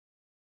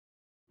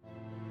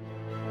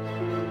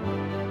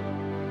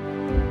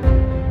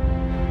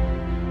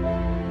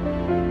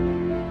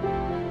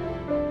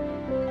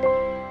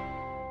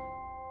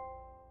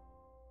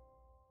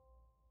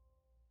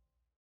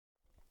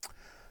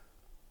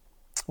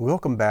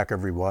Welcome back,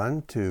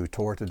 everyone, to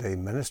Torah Today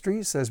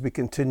Ministries as we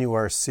continue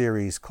our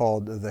series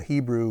called The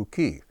Hebrew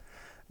Key.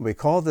 We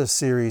call this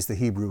series The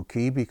Hebrew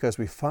Key because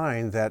we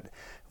find that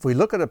if we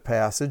look at a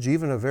passage,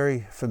 even a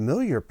very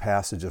familiar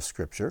passage of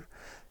Scripture,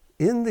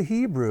 in the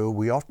Hebrew,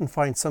 we often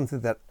find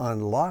something that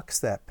unlocks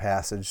that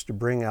passage to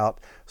bring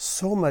out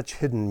so much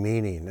hidden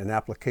meaning and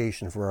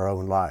application for our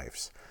own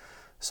lives.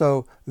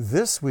 So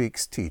this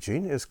week's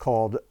teaching is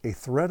called A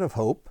Thread of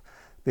Hope,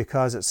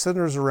 because it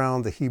centers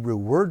around the Hebrew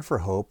word for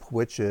hope,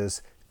 which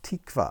is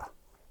tikva.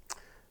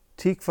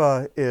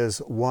 Tikva is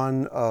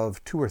one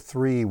of two or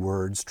three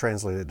words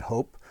translated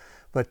hope,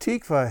 but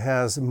tikva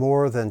has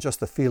more than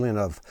just the feeling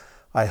of,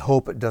 I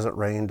hope it doesn't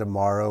rain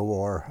tomorrow,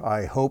 or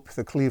I hope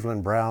the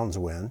Cleveland Browns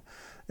win,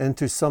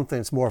 into something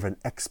that's more of an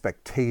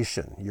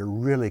expectation. You're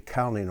really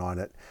counting on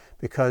it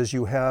because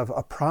you have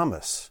a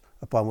promise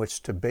upon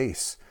which to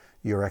base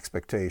your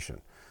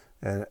expectation.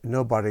 And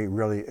nobody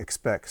really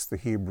expects the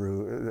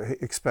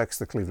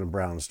Cleveland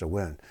Browns to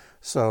win.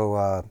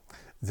 So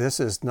this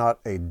is not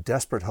a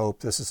desperate hope.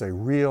 This is a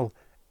real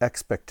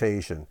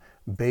expectation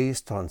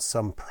based on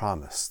some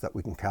promise that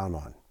we can count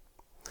on.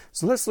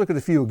 So let's look at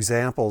a few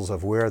examples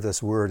of where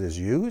this word is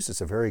used.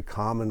 It's a very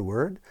common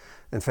word.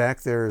 In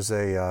fact, there's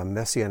a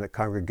Messianic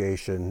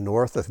congregation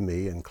north of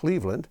me in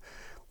Cleveland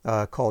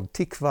called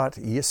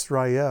Tikvat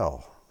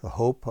Yisrael, the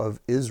hope of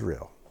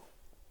Israel.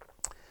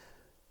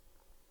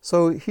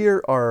 So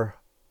here are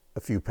a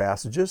few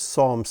passages.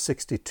 Psalm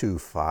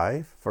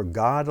 62:5. For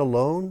God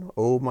alone,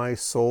 O my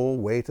soul,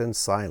 wait in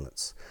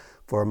silence,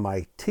 for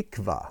my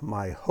tikva,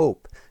 my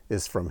hope,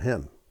 is from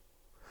him.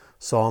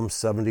 Psalm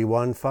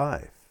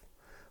 71:5.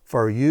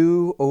 For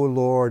you, O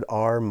Lord,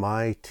 are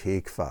my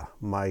tikva,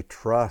 my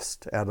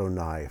trust,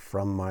 Adonai,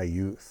 from my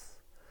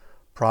youth.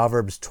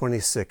 Proverbs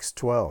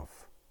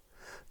 26:12.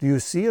 Do you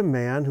see a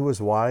man who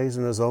is wise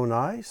in his own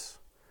eyes?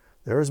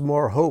 There is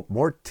more hope,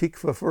 more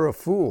tikva for a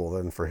fool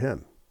than for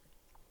him.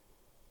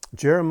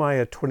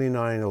 Jeremiah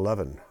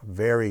 29:11,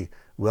 very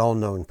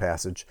well-known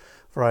passage.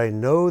 For I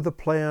know the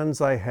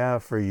plans I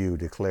have for you,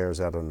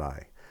 declares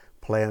Adonai,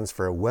 plans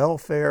for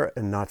welfare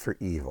and not for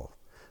evil,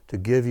 to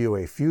give you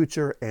a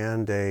future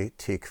and a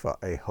tikva,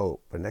 a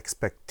hope, an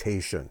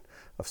expectation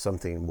of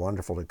something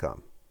wonderful to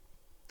come.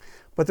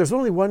 But there's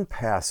only one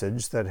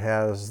passage that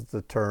has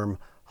the term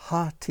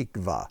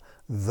ha-tikva,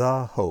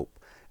 the hope,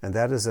 and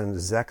that is in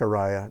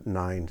Zechariah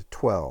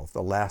 9:12,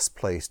 the last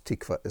place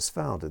tikva is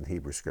found in the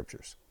Hebrew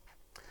Scriptures.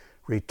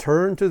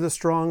 Return to the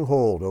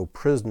stronghold, O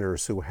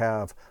prisoners who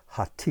have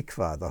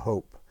hatikva, the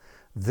hope.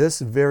 This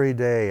very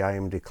day I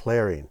am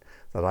declaring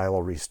that I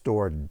will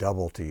restore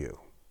double to you.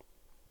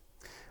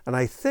 And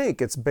I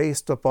think it's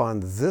based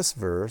upon this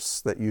verse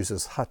that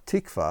uses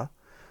hatikva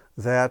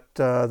that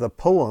the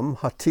poem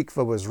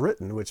Hatikva was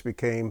written, which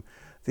became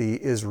the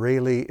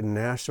Israeli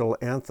national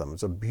anthem.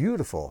 It's a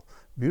beautiful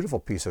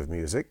piece of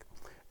music,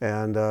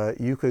 and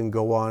you can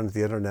go on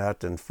the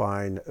internet and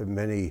find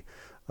many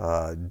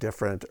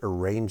different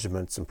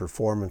arrangements and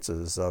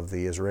performances of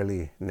the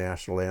Israeli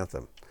national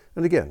anthem.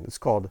 And again, it's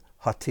called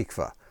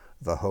Hatikva,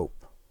 the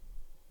hope.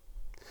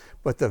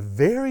 But the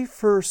very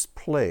first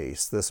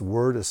place this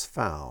word is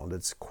found,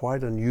 it's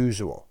quite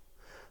unusual.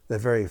 The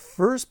very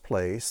first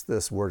place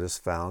this word is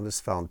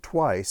found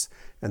twice,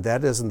 and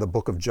that is in the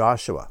book of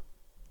Joshua.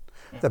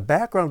 The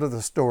background of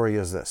the story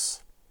is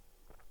this.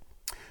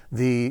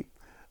 The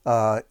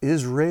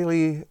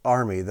Israeli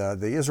army, the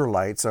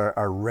Israelites,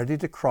 are ready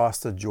to cross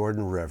the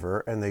Jordan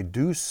River, and they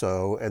do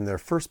so, and their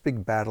first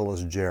big battle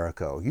is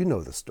Jericho. You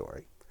know the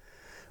story.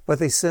 But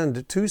they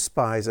send two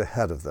spies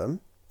ahead of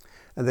them,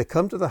 and they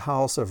come to the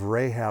house of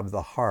Rahab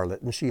the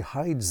harlot, and she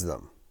hides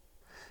them,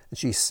 and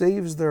she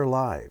saves their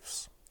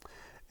lives.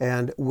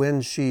 And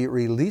when she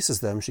releases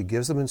them, she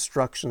gives them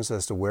instructions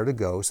as to where to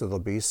go so they'll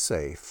be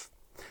safe.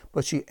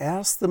 But she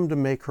asks them to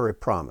make her a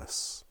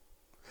promise.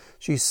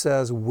 She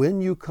says, when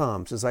you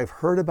come, says,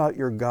 I've heard about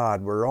your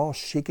God. We're all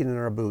shaking in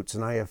our boots,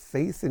 and I have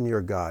faith in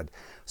your God.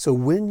 So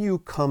when you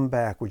come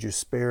back, would you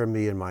spare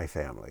me and my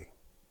family?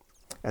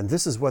 And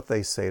this is what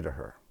they say to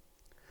her.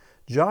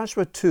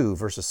 Joshua 2,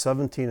 verses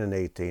 17 and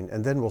 18,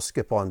 and then we'll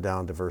skip on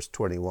down to verse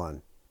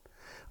 21.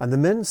 And the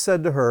men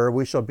said to her,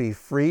 we shall be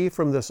free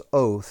from this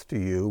oath to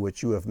you,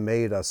 which you have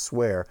made us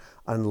swear,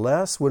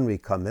 unless when we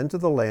come into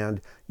the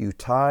land, you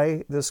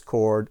tie this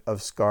cord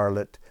of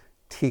scarlet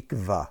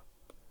tikva,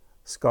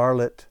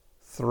 scarlet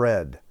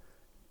thread.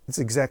 It's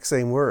the exact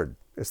same word.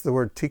 It's the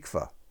word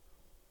tikva.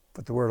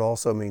 But the word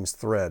also means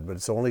thread, but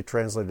it's only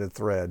translated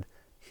thread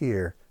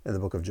here in the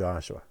book of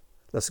Joshua.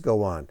 Let's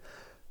go on.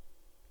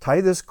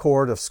 Tie this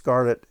cord of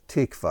scarlet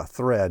tikva,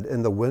 thread,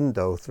 in the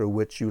window through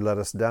which you let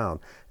us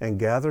down, and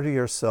gather to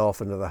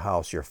yourself into the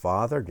house your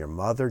father, and your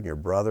mother, and your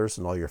brothers,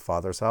 and all your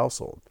father's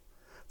household.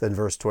 Then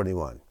verse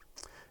 21.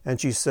 And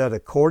she said,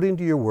 according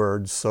to your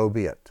words, so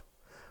be it.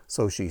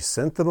 So she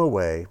sent them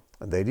away,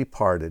 and they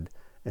departed,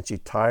 and she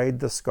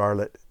tied the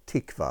scarlet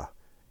tikva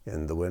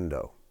in the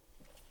window.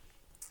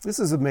 This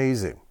is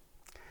amazing.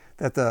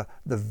 that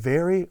the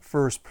very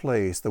first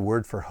place the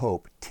word for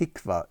hope,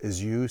 tikva,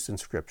 is used in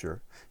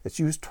Scripture. It's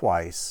used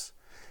twice.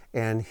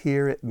 And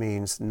here it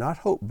means not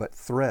hope, but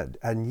thread.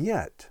 And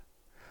yet,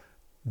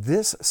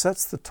 this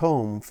sets the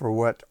tone for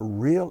what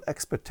real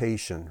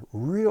expectation,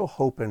 real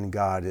hope in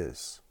God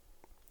is.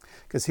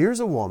 Because here's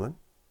a woman,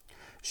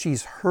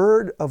 she's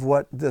heard of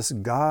what this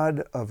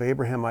God of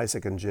Abraham,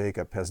 Isaac, and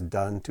Jacob has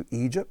done to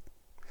Egypt,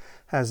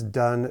 has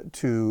done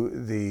to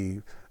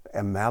the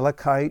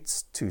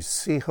Amalekites, to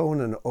Sihon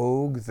and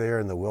Og there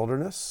in the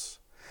wilderness.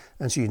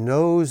 And she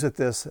knows that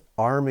this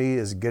army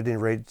is getting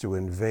ready to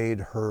invade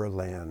her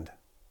land.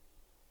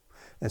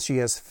 And she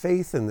has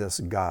faith in this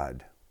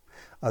God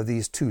of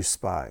these two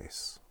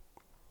spies.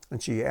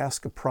 And she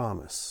asks a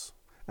promise,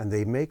 and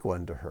they make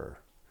one to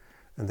her.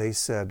 And they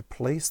said,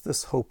 place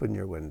this hope in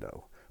your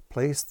window.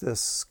 Place this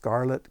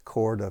scarlet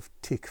cord of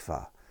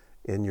tikva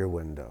in your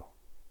window.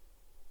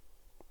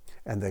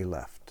 And they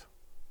left.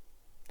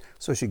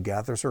 So she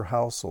gathers her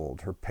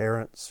household, her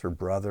parents, her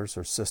brothers,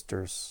 her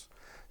sisters.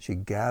 She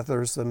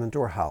gathers them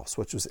into her house,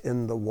 which was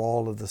in the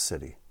wall of the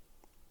city.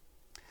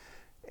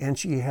 And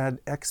she had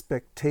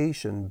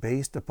expectation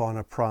based upon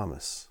a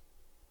promise,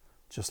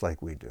 just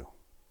like we do.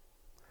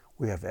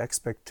 We have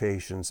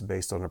expectations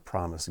based on a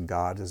promise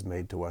God has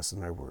made to us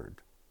in our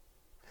word.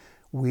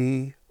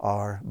 We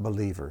are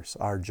believers.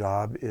 Our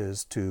job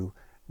is to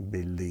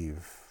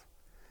believe.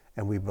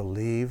 And we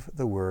believe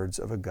the words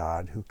of a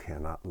God who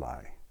cannot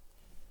lie.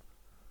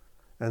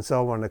 And so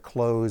I want to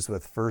close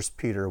with 1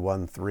 Peter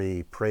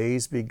 1:3.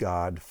 Praise be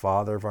God,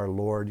 Father of our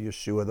Lord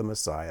Yeshua the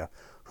Messiah,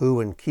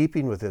 who in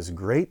keeping with his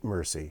great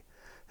mercy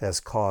has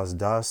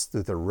caused us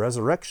through the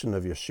resurrection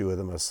of Yeshua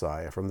the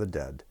Messiah from the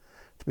dead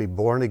to be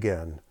born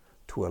again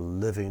to a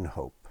living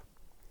hope.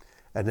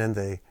 And in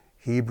the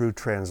Hebrew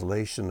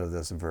translation of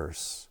this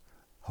verse,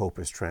 hope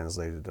is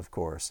translated, of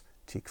course,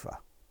 tikva.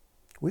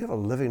 We have a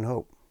living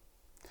hope.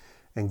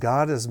 And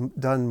God has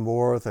done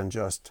more than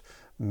just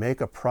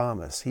make a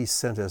promise. He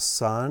sent his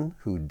Son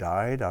who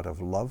died out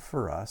of love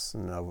for us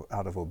and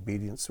out of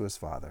obedience to his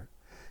Father.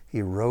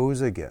 He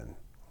rose again,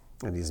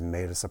 and he's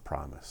made us a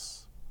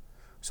promise.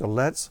 So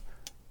let's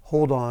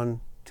hold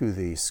on to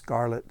the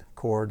scarlet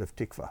cord of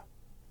tikva,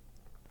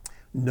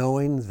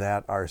 knowing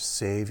that our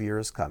Savior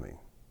is coming.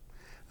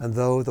 And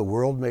though the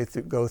world may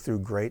go through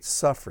great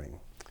suffering,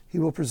 he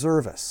will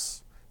preserve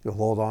us. He'll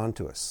hold on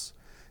to us.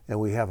 And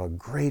we have a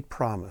great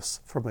promise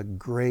from a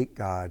great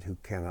God who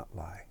cannot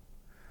lie.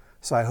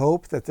 So I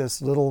hope that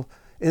this little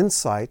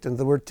insight into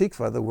the word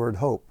tikva, the word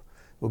hope,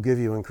 will give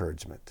you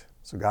encouragement.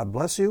 So God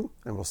bless you,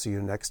 and we'll see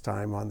you next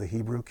time on the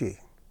Hebrew Key.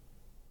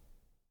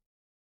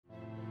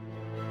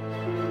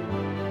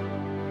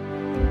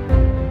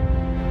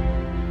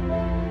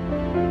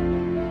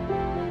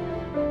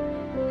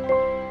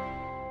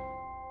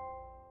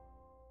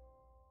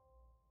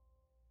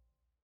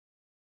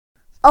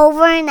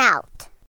 Over and out.